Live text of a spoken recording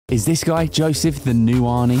Is this guy, Joseph, the new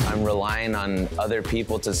Arnie? I'm relying on other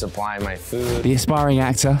people to supply my food. The aspiring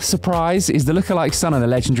actor, surprise, is the lookalike son of the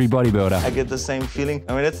legendary bodybuilder. I get the same feeling.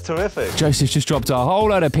 I mean, it's terrific. Joseph's just dropped a whole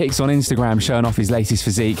load of pics on Instagram showing off his latest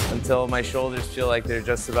physique. Until my shoulders feel like they're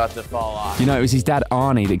just about to fall off. You know, it was his dad,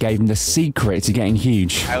 Arnie, that gave him the secret to getting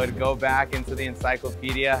huge. I would go back into the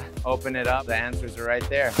encyclopedia, open it up, the answers are right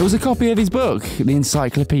there. It was a copy of his book, The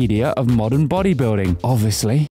Encyclopedia of Modern Bodybuilding, obviously.